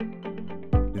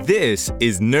This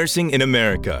is Nursing in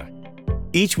America.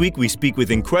 Each week we speak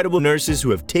with incredible nurses who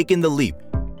have taken the leap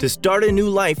to start a new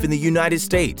life in the United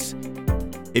States.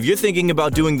 If you're thinking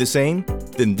about doing the same,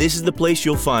 then this is the place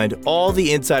you'll find all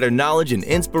the insider knowledge and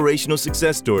inspirational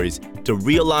success stories to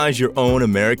realize your own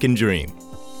American dream.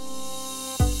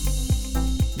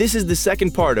 This is the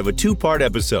second part of a two-part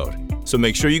episode, so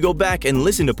make sure you go back and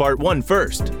listen to part 1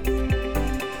 first.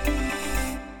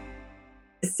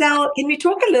 Sal, can we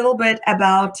talk a little bit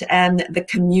about the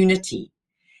community?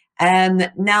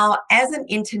 Now, as an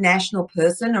international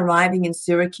person arriving in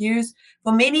Syracuse,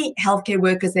 for many healthcare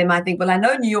workers, they might think, well, I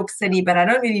know New York City, but I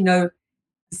don't really know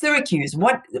Syracuse.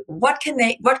 What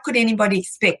could anybody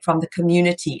expect from the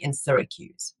community in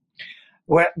Syracuse?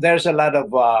 Well, there's a lot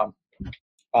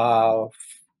of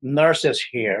nurses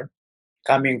here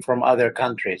coming from other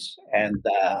countries, and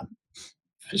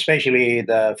especially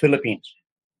the Philippines.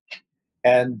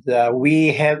 And we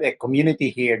have a community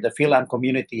here, the Philam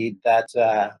community, that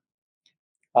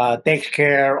takes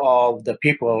care of the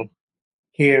people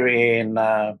here in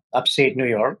upstate New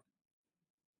York,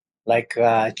 like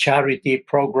charity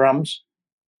programs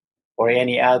or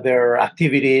any other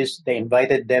activities. They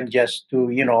invited them just to,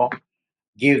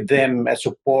 give them a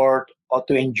support or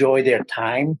to enjoy their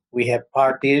time. We have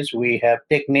parties, we have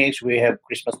picnics, we have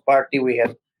Christmas party, we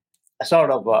have a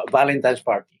sort of Valentine's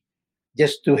party,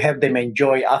 just to have them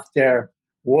enjoy after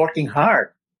working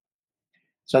hard.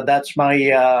 So that's my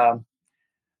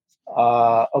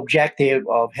objective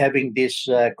of having this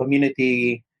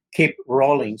community keep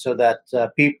rolling, so that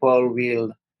people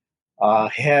will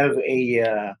have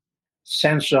a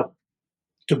sense of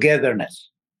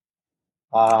togetherness.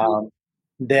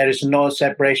 There is no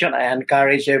separation. I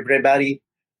encourage everybody,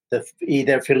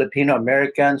 either Filipino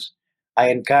Americans,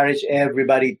 I encourage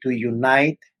everybody to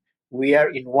unite. We are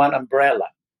in one umbrella,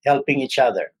 helping each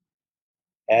other.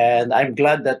 And I'm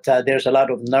glad that there's a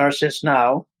lot of nurses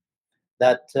now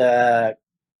that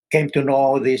came to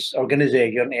know this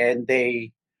organization, and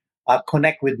they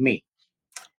connect with me.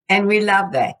 And we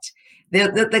love that.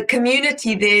 The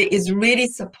community there is really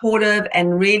supportive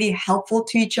and really helpful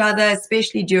to each other,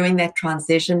 especially during that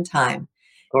transition time.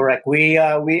 Correct. We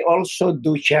also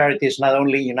do charities, not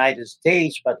only United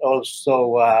States, but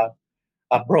also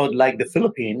abroad, like the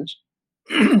Philippines.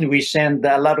 We send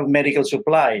a lot of medical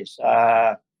supplies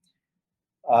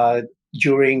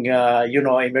during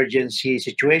emergency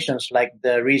situations, like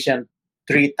the recent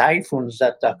 3 typhoons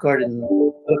that occurred in.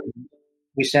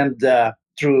 We send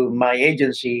through my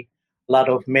agency a lot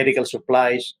of medical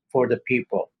supplies for the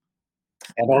people,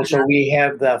 and also we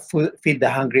have the Feed the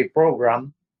Hungry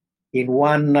program. In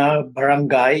one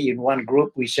barangay, in one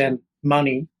group, we send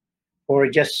money or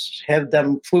just have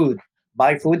them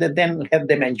buy food, and then have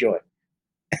them enjoy.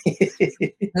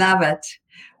 Love it.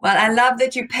 Well, I love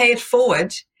that you pay it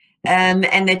forward, and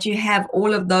that you have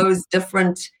all of those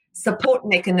different support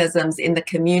mechanisms in the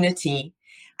community.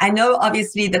 I know,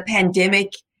 obviously, the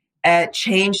pandemic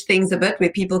changed things a bit, where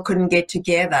people couldn't get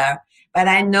together. But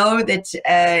I know that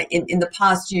in the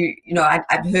past,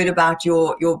 I've heard about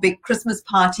your big Christmas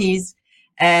parties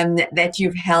that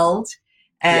you've held.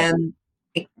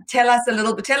 Tell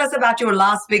us about your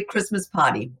last big Christmas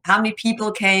party. How many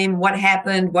people came? What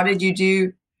happened? What did you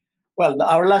do? Well,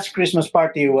 our last Christmas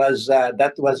party was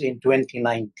in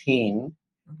 2019,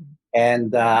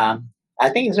 and I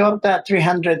think it's about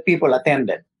 300 people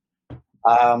attended.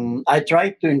 I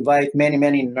tried to invite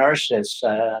many nurses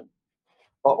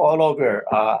all over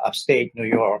upstate New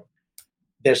York.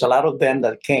 There's a lot of them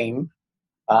that came.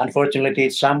 Unfortunately,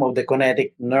 some of the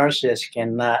Connecticut nurses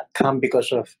cannot come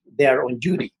because of they're on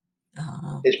duty,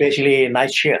 especially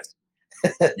night shift.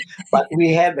 But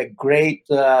we have a great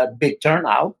big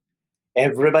turnout.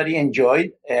 Everybody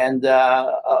enjoyed, and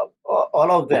all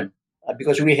of them,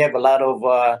 because we have a lot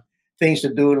of things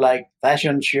to do, like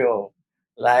fashion show,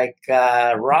 like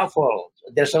raffles.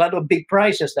 There's a lot of big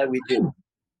prizes that we do.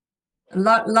 A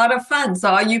lot of fun. So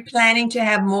are you planning to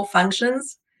have more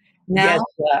functions now?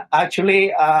 Yes,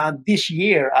 actually, this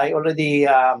year, I already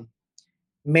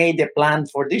made a plan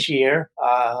for this year.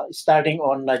 Starting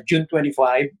on June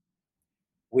 25,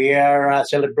 we are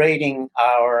celebrating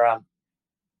our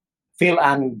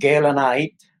Philam Gala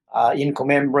Night in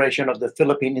commemoration of the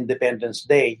Philippine Independence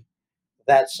Day.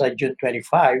 That's June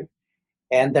 25.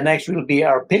 And the next will be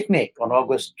our picnic on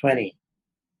August 20.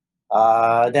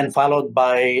 Then followed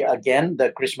by, again,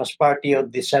 the Christmas party on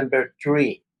December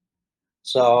 3.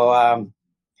 So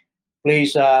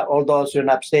please, all those in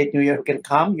upstate New York who can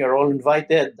come, you're all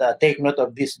invited. Take note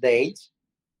of these dates.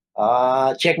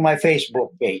 Check my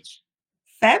Facebook page.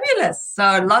 Fabulous.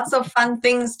 So lots of fun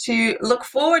things to look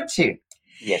forward to.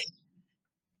 Yes.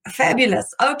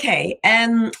 Fabulous. Okay.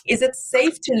 Is it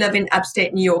safe to live in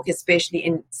upstate New York, especially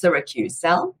in Syracuse,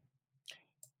 Sal?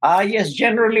 Yes,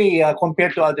 generally,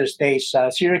 compared to other states,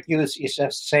 Syracuse is a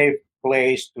safe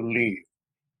place to live.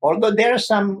 Although there are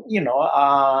some,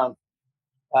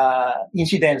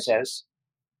 incidences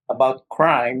about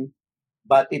crime,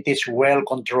 but it is well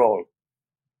controlled.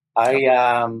 I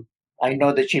um, I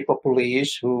know the chief of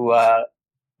police who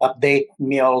update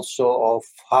me also of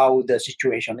how the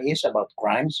situation is about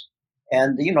crimes,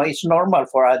 and it's normal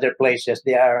for other places.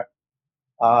 There's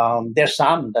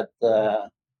some that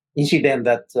incident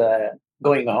that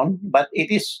going on, but it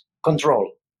is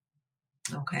controlled.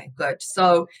 Okay, good.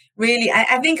 So really,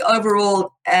 I think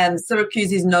overall,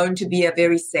 Syracuse is known to be a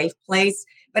very safe place,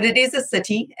 but it is a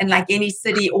city, and like any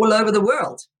city all over the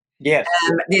world, Yes,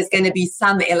 there's going to be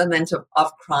some element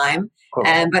of crime.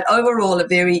 correct. But overall, a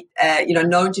very,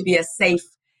 known to be a safe,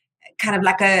 kind of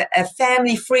like a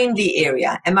family-friendly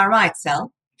area. Am I right,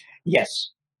 Sal?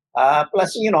 Yes.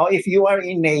 Plus, if you are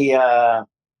in a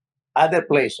other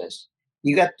places,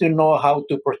 you got to know how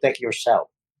to protect yourself.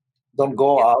 Don't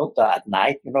go Yeah, out at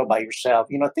night, by yourself.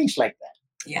 Things like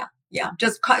yeah, yeah.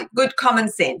 Just good common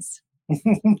sense.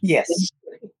 that. Yes.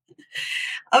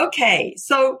 Okay,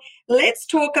 so let's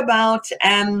talk about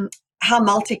how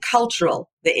multicultural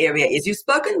the area is. You've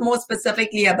spoken more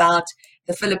specifically about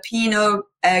the Filipino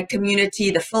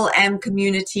community, the Fil-Am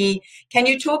community. Can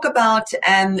you talk about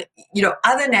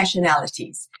other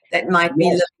nationalities that might be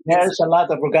Yes, living in? there's a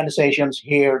lot of organizations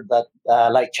here that,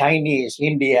 like Chinese,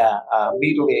 India,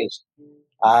 Middle East.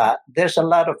 There's a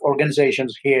lot of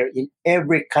organizations here in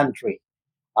every country.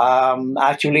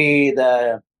 Actually,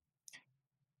 the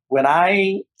when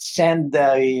I send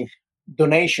the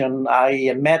donation,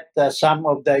 I met some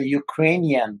of the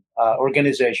Ukrainian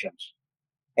organizations,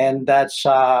 and that's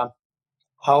how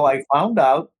I found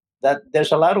out that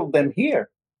there's a lot of them here.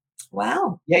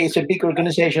 Wow. Yeah, it's a big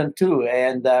organization too,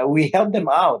 and we help them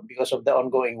out because of the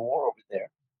ongoing war over there.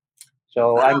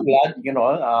 So I'm Wow. glad,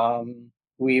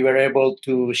 we were able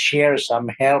to share some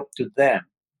help to them.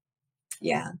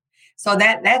 Yeah. So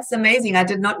that's amazing. I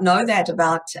did not know that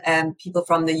about people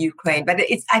from the Ukraine, but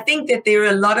I think that there are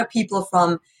a lot of people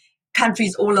from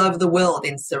countries all over the world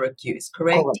in Syracuse,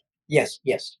 correct? Correct. Yes,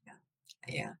 yes.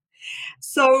 Yeah.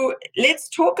 So let's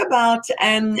talk about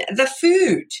the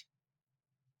food.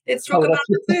 Let's talk Oh, about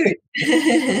that's the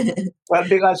food. well,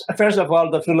 because first of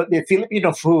all, the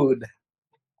Filipino food.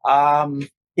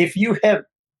 If you have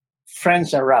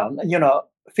friends around,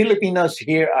 Filipinos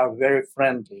here are very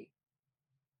friendly,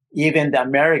 even the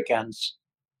Americans.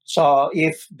 So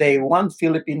if they want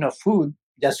Filipino food,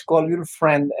 just call your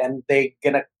friend and they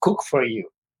gonna cook for you.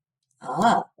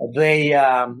 Ah, They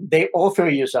offer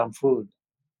you some food.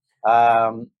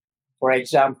 Um, for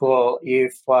example,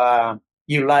 if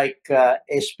you like a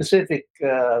specific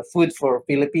food for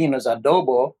Filipinos,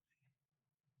 adobo,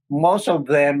 most of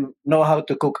them know how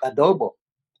to cook adobo,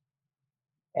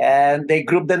 and they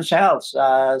group themselves.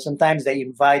 Sometimes they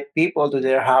invite people to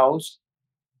their house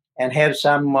and have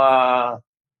some,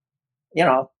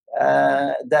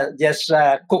 that just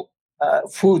cook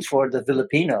food for the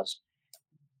Filipinos.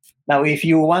 Now, if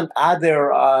you want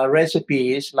other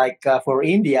recipes, like for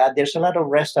India, there's a lot of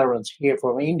restaurants here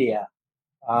from India.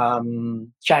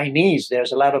 Chinese,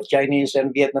 there's a lot of Chinese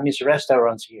and Vietnamese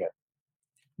restaurants here.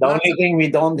 The lots only of thing we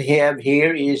don't have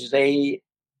here is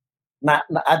not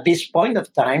at this point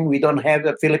of time, we don't have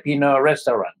a Filipino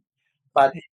restaurant,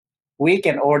 but we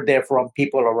can order from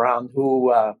people around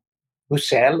who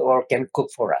sell or can cook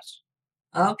for us.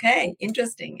 Okay,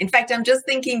 interesting. In fact, I'm just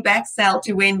thinking back, Sal,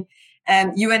 to when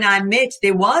you and I met.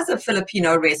 There was a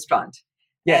Filipino restaurant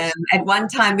Yes. at one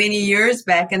time many years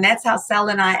back, and that's how Sal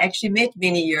and I actually met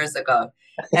many years ago.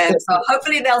 So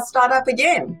hopefully they'll start up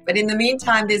again. But in the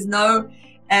meantime, there's no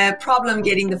problem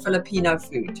getting the Filipino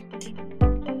food.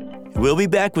 We'll be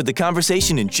back with the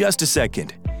conversation in just a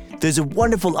second. There's a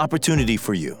wonderful opportunity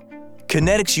for you.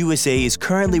 Kinetics USA is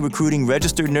currently recruiting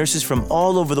registered nurses from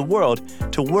all over the world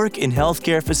to work in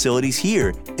healthcare facilities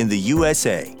here in the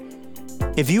USA.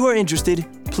 If you are interested,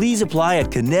 please apply at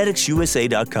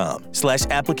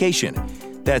kineticsusa.com/application.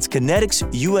 That's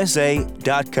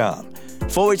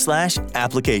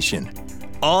kineticsusa.com/application.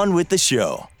 On with the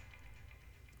show.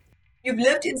 You've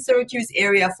lived in Syracuse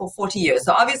area for 40 years,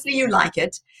 so obviously you like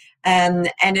it,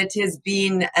 and it has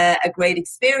been a great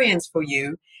experience for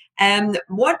you.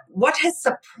 What has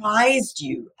surprised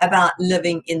you about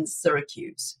living in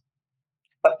Syracuse?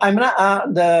 But I'm not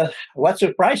the what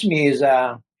surprised me is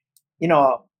you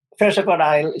know first of all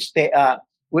I'll stay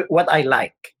with what I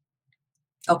like.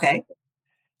 Okay.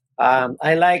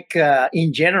 I like,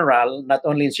 in general, not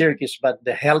only in Syracuse, but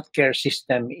the healthcare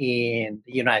system in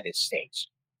the United States.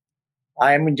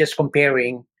 I'm just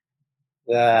comparing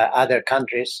the other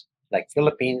countries like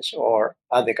Philippines or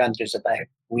other countries that I have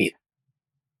with.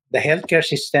 The healthcare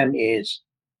system is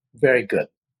very good.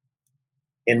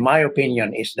 In my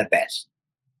opinion, is the best.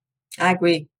 I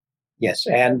agree. Yes,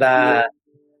 and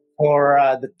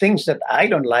for the things that I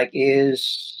don't like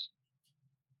is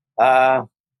uh,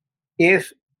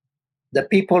 if the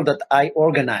people that I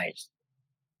organize,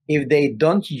 if they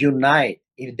don't unite,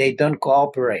 if they don't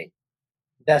cooperate,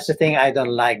 that's the thing I don't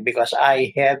like because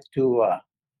I have to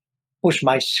push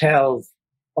myself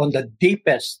on the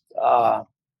deepest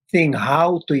thing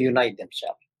how to unite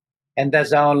themselves. And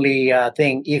that's the only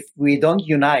thing. If we don't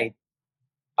unite,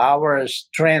 our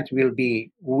strength will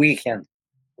be weakened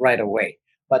right away.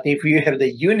 But if you have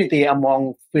the unity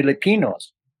among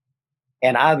Filipinos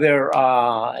and other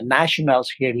nationals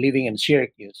here living in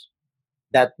Syracuse,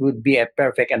 that would be a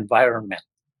perfect environment.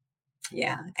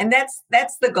 Yeah, and that's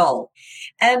the goal.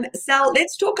 Sal,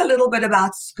 let's talk a little bit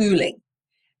about schooling.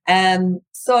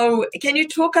 So can you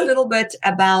talk a little bit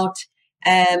about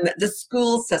the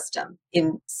school system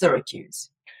in Syracuse?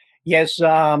 Yes,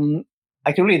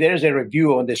 actually, there's a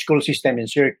review on the school system in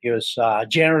Syracuse.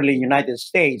 Generally, United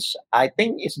States, I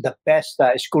think it's the best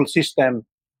school system,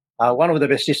 one of the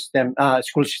best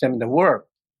school system in the world.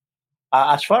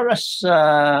 As far as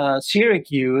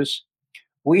Syracuse,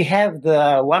 we have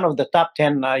the one of the top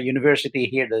 10 university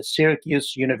here, the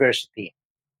Syracuse University.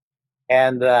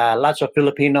 And lots of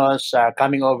Filipinos are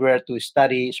coming over to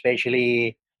study,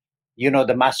 especially,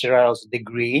 the master's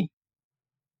degree.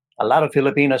 A lot of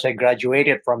Filipinos have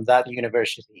graduated from that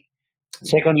university.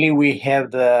 Secondly, we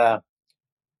have the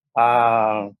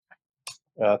uh,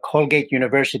 Colgate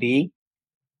University,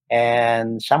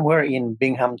 and somewhere in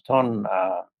Binghamton,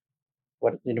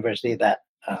 what university is that?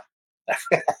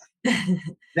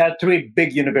 There are three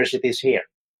big universities here.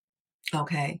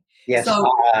 Okay. Yes.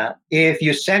 So If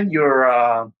you send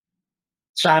your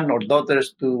son or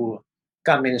daughters to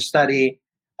come and study,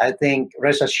 I think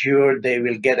rest assured they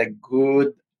will get a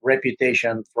good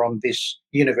reputation from this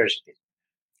university.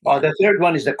 The third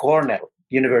one is the Cornell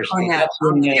University. Cornell, That's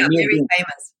in, yeah, near very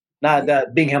famous.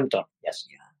 the Binghamton. Yes.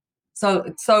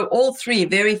 So all three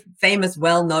very famous,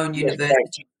 well-known Yes, right.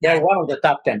 universities. They're one of the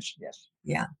top 10. Yes.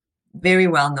 Yeah, very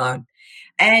well known.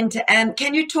 And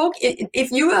can you talk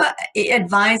if you were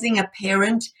advising a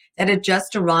parent that had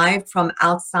just arrived from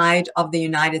outside of the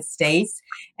United States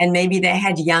and maybe they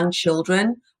had young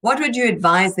children, what would you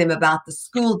advise them about the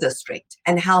school district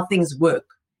and how things work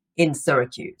in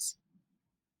Syracuse?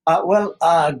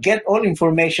 Get all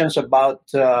informations about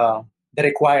the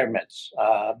requirements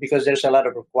because there's a lot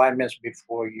of requirements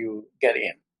before you get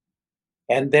in.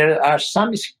 And there are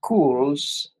some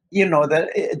schools, that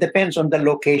it depends on the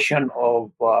location of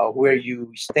where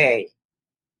you stay.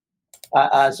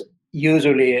 As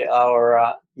usually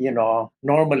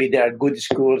normally there are good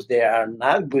schools, there are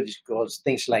not good schools,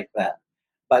 things like that.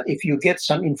 But if you get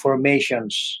some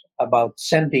informations about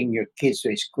sending your kids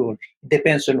to a school, it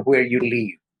depends on where you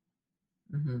live.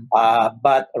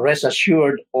 But rest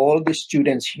assured, all the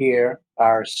students here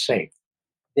are safe.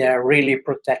 They are really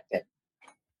protected.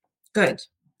 Good.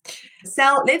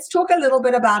 Sal, let's talk a little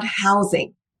bit about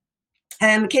housing.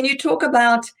 Can you talk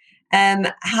about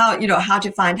how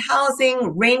to find housing,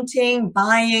 renting,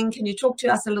 buying? Can you talk to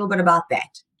us a little bit about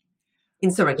that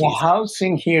in Syracuse? The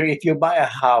housing here, if you buy a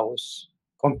house,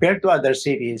 compared to other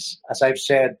cities, as I've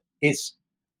said, it's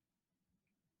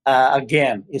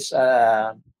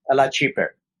a lot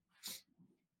cheaper.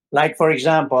 Like, for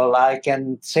example, I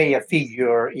can say a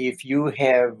figure. If you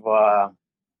have,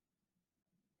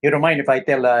 you don't mind if I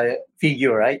tell a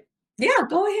figure, right? Yeah,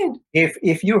 go ahead.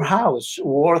 If your house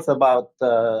worth about,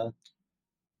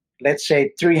 let's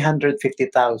say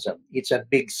 350,000, it's a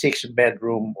big 6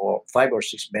 bedroom or 5 or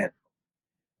 6 bed.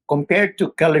 Compared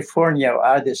to California or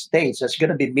other states, that's going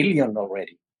to be million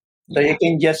already. So you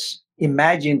can just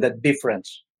imagine the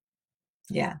difference.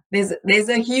 Yeah, there's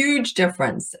a huge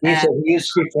difference. There's a huge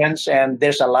difference, and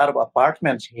there's a lot of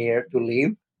apartments here to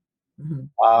live.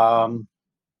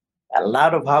 A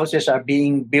lot of houses are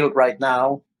being built right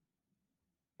now,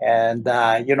 and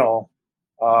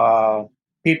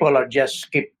people are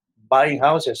just keep buying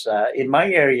houses. In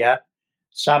my area,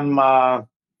 sometimes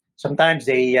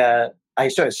I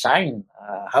saw a sign,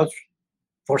 house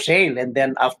for sale, and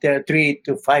then after 3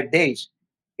 to 5 days,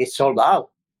 it's sold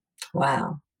out.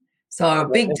 Wow. So a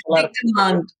big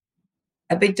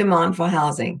demand for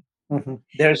housing.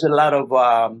 There's a lot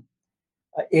of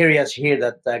areas here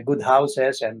that good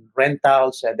houses and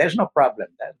rentals. There's no problem.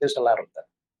 There's a lot of them.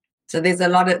 So there's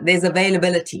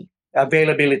availability.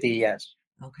 Availability, yes.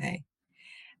 Okay.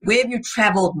 Where have you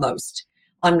traveled most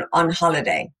on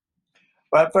holiday?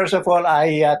 Well, first of all,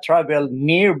 I traveled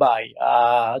nearby,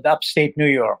 the upstate New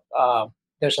York.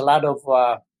 There's a lot of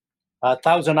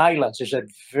Thousand Islands. It's a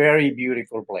very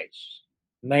beautiful place.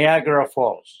 Niagara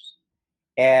Falls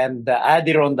and the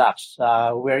Adirondacks,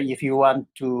 where if you want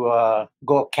to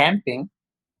go camping,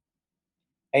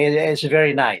 it's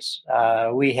very nice.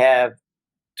 We have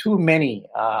too many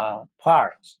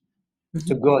parks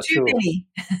to go Too to. many.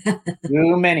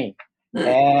 Too many.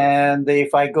 And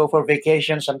if I go for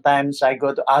vacation, sometimes I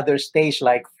go to other states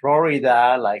like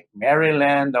Florida, like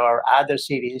Maryland, or other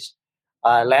cities,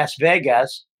 Las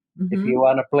Vegas, if you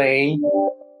want to play.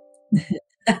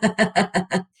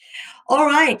 All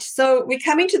right. So we're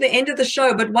coming to the end of the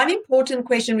show, but one important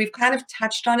question, we've kind of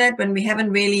touched on it, but we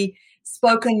haven't really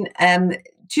spoken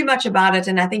too much about it.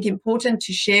 And I think important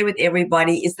to share with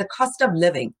everybody is the cost of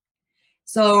living.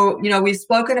 So, we've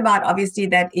spoken about obviously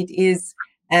that it is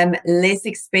less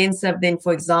expensive than,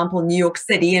 for example, New York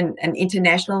City, and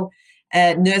international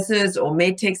nurses or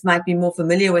medtechs might be more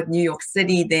familiar with New York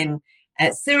City than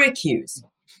Syracuse.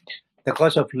 The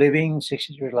cost of living,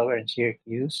 63 lower in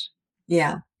Syracuse.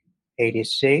 Yeah.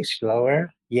 86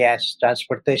 lower. Yes.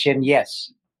 Transportation,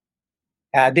 yes.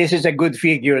 This is a good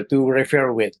figure to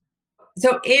refer with.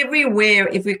 So everywhere,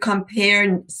 if we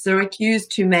compare Syracuse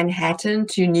to Manhattan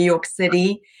to New York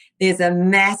City, there's a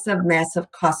massive,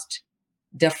 massive cost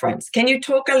difference. Can you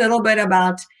talk a little bit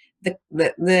about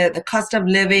the cost of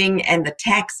living and the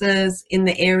taxes in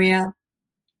the area?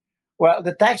 Well,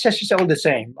 the taxes is all the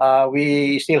same.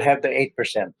 We still have the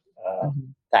 8%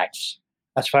 tax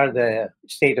as far as the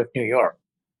state of New York.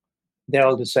 They're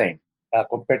all the same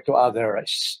compared to other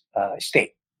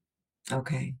states.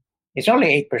 Okay. It's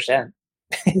only 8%.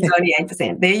 It's only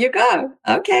 8%. There you go.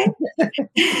 Okay.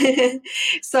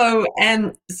 So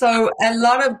a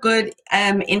lot of good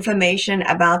information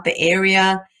about the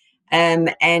area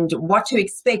and what to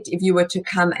expect if you were to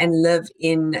come and live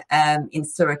in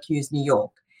Syracuse, New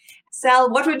York. Sal,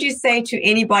 what would you say to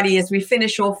anybody as we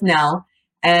finish off now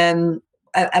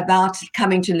about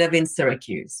coming to live in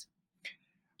Syracuse?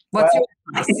 What's your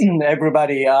advice?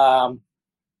 Everybody,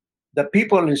 the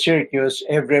people in Syracuse,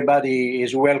 everybody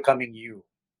is welcoming you.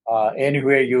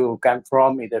 Anywhere you come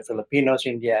from, either Filipinos,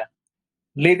 India.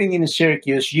 Living in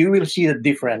Syracuse, you will see the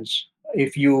difference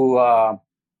if you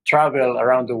travel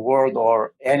around the world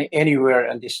or anywhere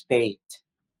in the state.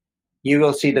 You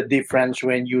will see the difference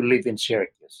when you live in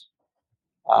Syracuse.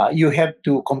 You have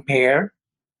to compare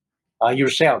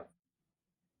yourself.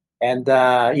 And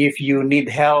if you need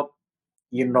help,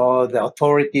 the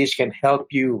authorities can help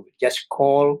you. Just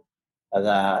call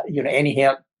any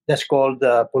help. Just call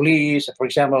the police. For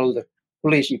example, the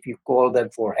police, if you call them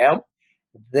for help,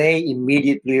 they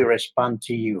immediately respond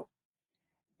to you.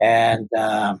 And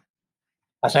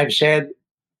as I've said,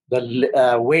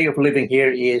 the way of living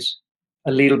here is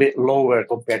a little bit lower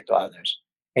compared to others.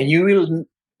 And you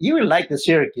will like the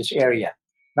Syracuse area.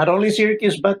 Not only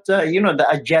Syracuse, but the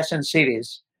adjacent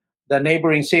cities, the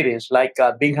neighboring cities like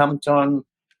Binghamton,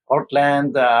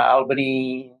 Portland,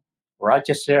 Albany,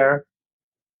 Rochester.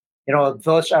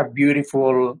 Those are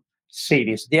beautiful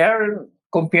cities. They are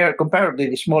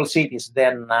comparatively small cities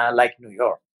than like New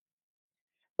York.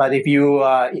 But if you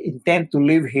intend to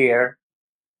live here,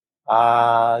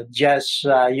 I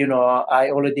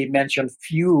already mentioned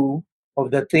few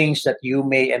of the things that you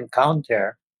may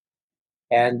encounter,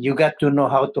 and you got to know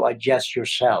how to adjust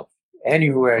yourself.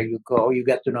 Anywhere you go, you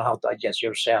got to know how to adjust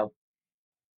yourself.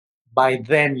 By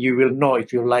then, you will know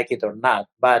if you like it or not.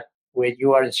 But when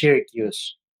you are in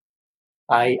Syracuse,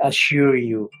 I assure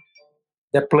you,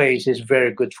 the place is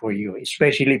very good for you,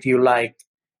 especially if you like,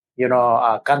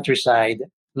 countryside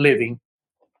living.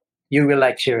 You will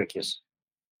like Syracuse.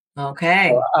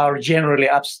 Okay. Or generally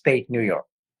upstate New York.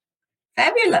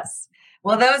 Fabulous.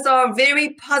 Well, those are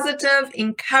very positive,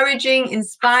 encouraging,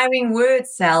 inspiring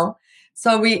words, Sal.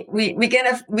 So we're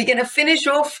gonna finish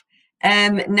off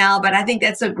now, but I think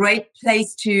that's a great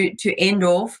place to end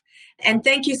off. And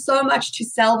thank you so much to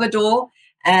Salvador,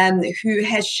 who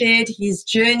has shared his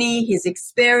journey, his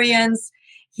experience,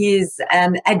 his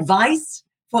advice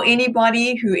for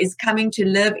anybody who is coming to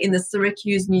live in the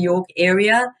Syracuse, New York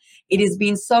area. It has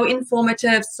been so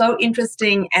informative, so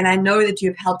interesting, and I know that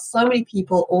you've helped so many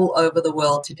people all over the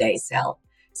world today, Sal.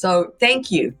 So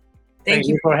thank you. Thank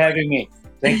you for having me.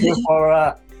 Thank you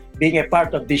for being a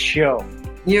part of this show.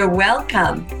 You're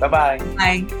welcome. Bye-bye.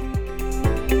 Bye.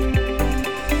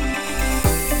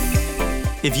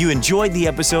 If you enjoyed the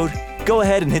episode, go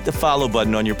ahead and hit the follow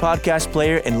button on your podcast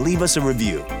player and leave us a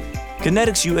review.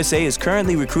 Kinetics USA is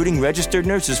currently recruiting registered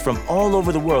nurses from all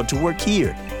over the world to work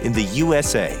here in the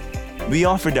USA. We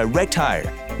offer direct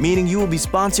hire, meaning you will be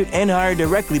sponsored and hired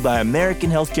directly by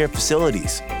American healthcare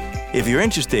facilities. If you're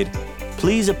interested,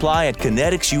 please apply at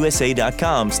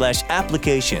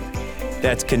kineticsusa.com/application.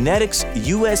 That's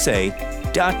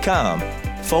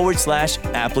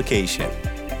kineticsusa.com/application.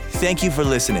 Thank you for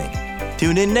listening.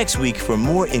 Tune in next week for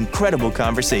more incredible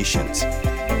conversations.